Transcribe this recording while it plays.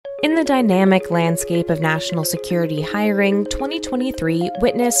In the dynamic landscape of national security hiring, 2023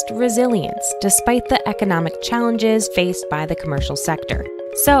 witnessed resilience despite the economic challenges faced by the commercial sector.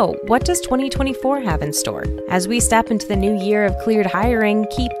 So, what does 2024 have in store? As we step into the new year of cleared hiring,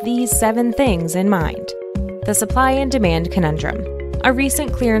 keep these 7 things in mind. The supply and demand conundrum. A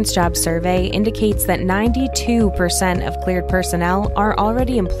recent ClearanceJobs survey indicates that 92% of cleared personnel are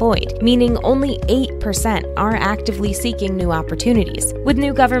already employed, meaning only 8% are actively seeking new opportunities. With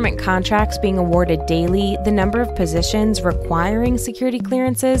new government contracts being awarded daily, the number of positions requiring security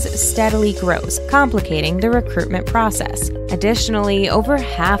clearances steadily grows, complicating the recruitment process. Additionally, over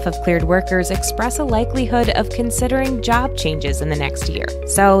half of cleared workers express a likelihood of considering job changes in the next year,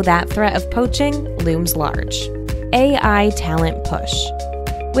 so that threat of poaching looms large. AI talent push.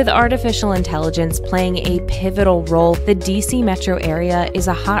 With artificial intelligence playing a pivotal role, the DC metro area is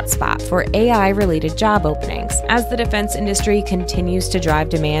a hotspot for AI-related job openings. As the defense industry continues to drive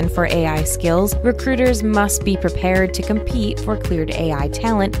demand for AI skills, recruiters must be prepared to compete for cleared AI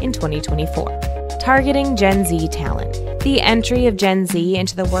talent in 2024. Targeting Gen Z talent. The entry of Gen Z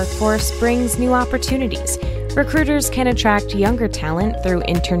into the workforce brings new opportunities. Recruiters can attract younger talent through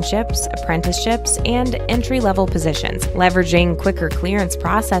internships, apprenticeships, and entry-level positions, leveraging quicker clearance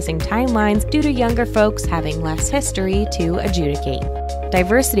processing timelines due to younger folks having less history to adjudicate.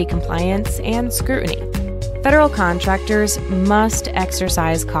 Diversity compliance and scrutiny. Federal contractors must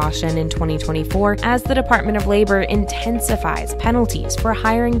exercise caution in 2024 as the Department of Labor intensifies penalties for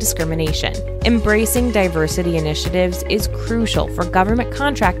hiring discrimination. Embracing diversity initiatives is crucial for government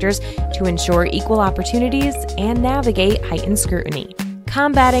contractors to ensure equal opportunities and navigate heightened scrutiny.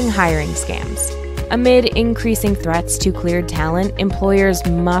 Combating hiring scams. Amid increasing threats to cleared talent, employers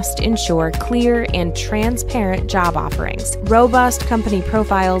must ensure clear and transparent job offerings. Robust company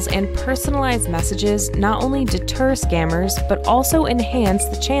profiles and personalized messages not only deter scammers, but also enhance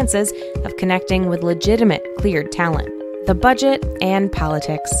the chances of connecting with legitimate cleared talent. The budget and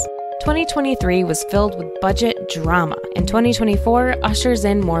politics. 2023 was filled with budget drama, and 2024 ushers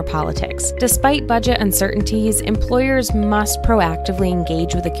in more politics. Despite budget uncertainties, employers must proactively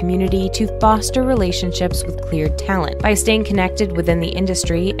engage with the community to foster relationships with cleared talent. By staying connected within the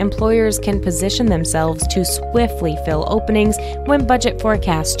industry, employers can position themselves to swiftly fill openings when budget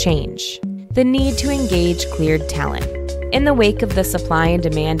forecasts change. The need to engage cleared talent. In the wake of the supply and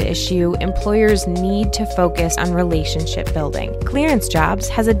demand issue, employers need to focus on relationship building. ClearanceJobs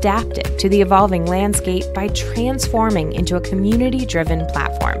has adapted to the evolving landscape by transforming into a community-driven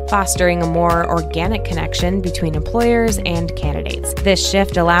platform, fostering a more organic connection between employers and candidates. This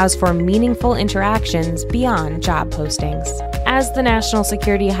shift allows for meaningful interactions beyond job postings. As the national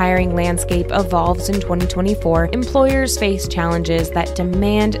security hiring landscape evolves in 2024, employers face challenges that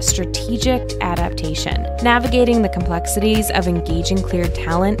demand strategic adaptation. Navigating the complexities of engaging cleared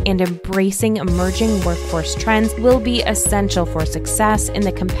talent and embracing emerging workforce trends will be essential for success in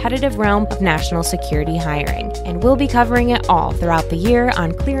the competitive realm of national security hiring. And we'll be covering it all throughout the year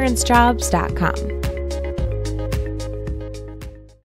on ClearanceJobs.com.